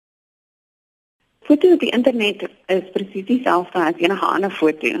Foto op die internet is presies dieselfde as enige ander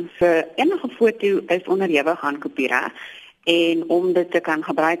foto. So enige foto is onderhewig aan kopiereg. En om dit te kan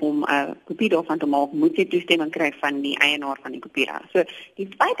gebruik om 'n kopie daarvan te maak, moet jy toestemming kry van die eienaar van die kopiereg. So die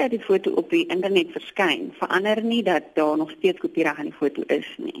feit dat die foto op die internet verskyn, verander nie dat daar nog steeds kopiereg aan die foto is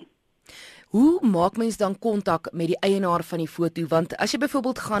nie. Hoe maak mens dan kontak met die eienaar van die foto? Want as jy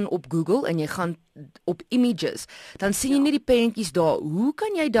byvoorbeeld gaan op Google en jy gaan op images, dan sien jy nie die prentjies daar. Hoe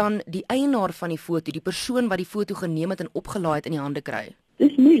kan jy dan die eienaar van die foto, die persoon wat die foto geneem het en opgelaai het in die hande kry?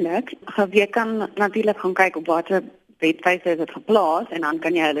 Dis moeilik. Jy kan natuurlik gaan kyk op watter webwerf is dit geplaas en dan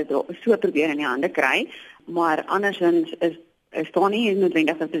kan jy hulle so probeer in die hande kry, maar andersins is daar nie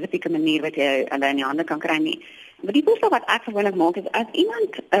noodwendig 'n spesifieke manier wat jy hulle in die hande kan kry nie. Maar die voorstel wat ek gewoonlik maak is as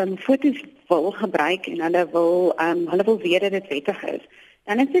iemand foto's wil gebruik en hulle wil weet dat dit wettig is,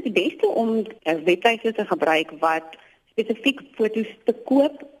 dan is dit die beste om webwerwe te gebruik wat spesifiek foto's te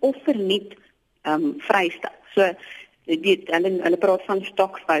koop of verniet vrystel. So hulle praat van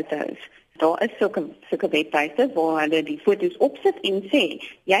stokfoto's. Daar is sulke webwerwe waar hulle die foto's opsit en sê,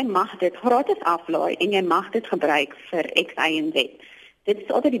 jy mag dit gratis aflaai en jy mag dit gebruik vir X, Y en Z. Dit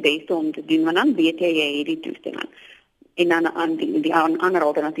is altyd die beste om te doen, want dan weet jy het die toestemming. En dan aan die ander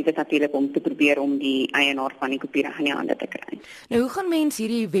alternatief is natuurlik om te probeer om die eienaar van die kopiereg in die hande te kry. Nou, hoe gaan mense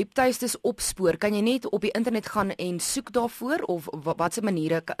hierdie webtuistes opspoor? Kan jy net op die internet gaan en soek daarvoor of watse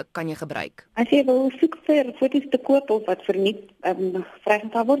maniere kan jy gebruik? As jy wil soek vir foto's te koop of wat verniet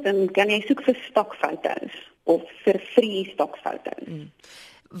vrygestel word, dan kan jy soek vir stokfoto's of vir free stokfoto's.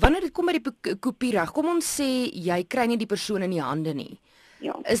 Wanneer dit kom by die kopiereg, kom ons sê jy kry nie die persoon in die hande nie.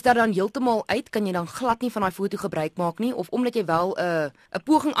 Ja. Is dat dan heeltemal uit? Kan jy dan glad nie van daai foto gebruik maak nie? Of omdat jy wel 'n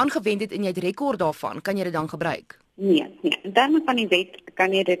poging aangewend het en jy het rekord daarvan, kan jy dit dan gebruik? Nee. In terme van die wet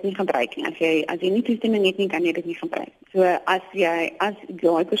kan jy dit nie gebruik nie. As jy nie toestemming het nie, kan jy dit nie gebruik. So as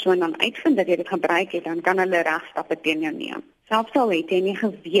die persoon dan uitvind dat jy dit gebruik het, dan kan hulle regstappe teen jou neem. Selfs al het jy nie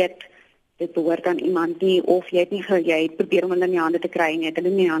geweet dit behoort aan iemand nie, of jy het probeer om hulle in die hande te kry en jy het hulle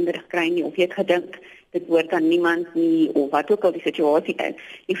nie in die hande gekry nie, of jy het gedink dit behoort aan niemand nie, of wat ook al die situasie is.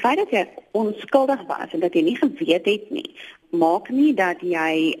 Die feit dat jy onskuldig was en dat jy nie geweet het nie, maak nie dat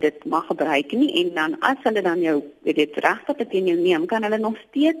jy dit mag gebruik nie, en dan as hulle dan jou dit regstappe teen jou neem, kan hulle nog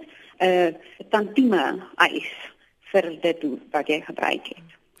steeds 'n tantieme eis vir dit wat jy gebruik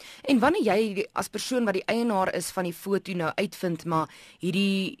het. En wanneer jy as persoon wat die eienaar is van die foto nou uitvind, maar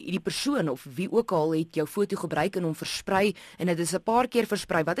hierdie persoon of wie ook al het jou foto gebruik en hom versprei en dit is 'n paar keer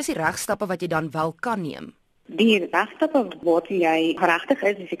versprei, wat is die regstappe wat jy dan wel kan neem? Die regstappe wat jy geregtig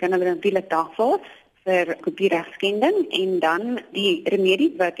is, jy kan hulle natuurlik dagvaar vir kopieregskending, en dan die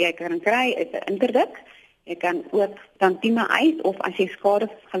remedie wat jy kan kry is 'n interdik. Jy kan ook tantieme eis, of as jy skade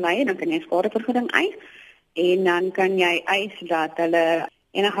gelei het, dan kan jy skadevergoeding eis, en dan kan jy eis dat hulle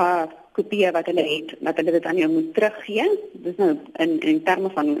enige kopieë wat hulle het, dat hulle dit aan jou moet teruggee. Dis nou in terme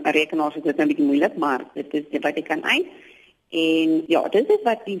van rekenaars is dit nou 'n bietjie moeilik, maar dit is wat jy kan eis. En ja, dit is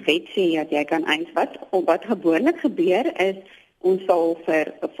wat die wet sê dat jy kan eis. Wat gewoonlik gebeur is, ons sal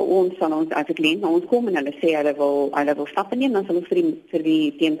vir ons as 'n kliënt na ons kom en hulle sê hulle wil stappe neem, dan sal ons vir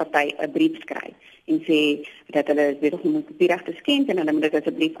die teenparty 'n brief skryf en sê dat hulle besig om 'n kopiereg te skend en hulle moet dit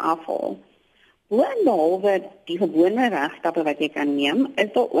asseblief afhaal. Behalwe die gewone regstappe wat jy kan neem, is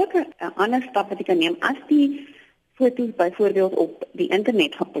daar ook 'n ander stap wat jy kan neem as die foto's byvoorbeeld op die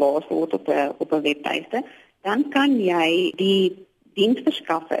internet geplaas word op 'n webtuiste, dan kan jy die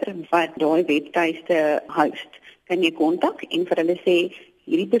diensverskaffer wat daai webtuiste host, kan jy kontak en vir hulle sê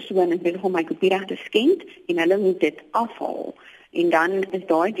hierdie persoon is besig om my kopiereg te skend en hulle moet dit afhaal. En dan is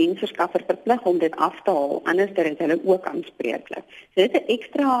daai diensverskaffer verplig om dit af te haal, anders is hulle ook aanspreeklik. So dit is 'n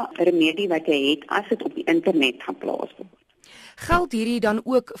ekstra remedie wat jy het as dit op die internet geplaas word. Geld hierdie dan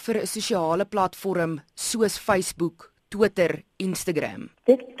ook vir 'n sosiale platform soos Facebook, Twitter, Instagram?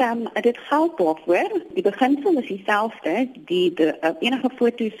 Dit geld daarvoor. Die beginsel is dieselfde. Enige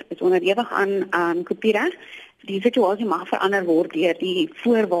foto's is onderhewig aan kopiereg. Die situasie mag verander word deur die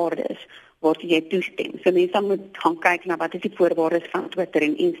voorwaardes word jy toestem. So mense moet gaan kyk na wat is die voorwaardes van Twitter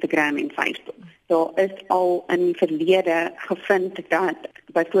en Instagram en Facebook. Daar is al in die verlede gevind dat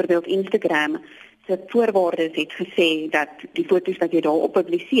byvoorbeeld Instagram se voorwaardes het gesê dat die foto's wat jy daar op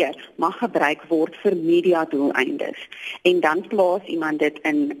publiseer mag gebruik word vir media-doeleindes. En dan plaas iemand dit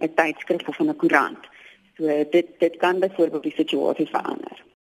in 'n tydskrif of in 'n koerant. So dit kan byvoorbeeld die situasie verander.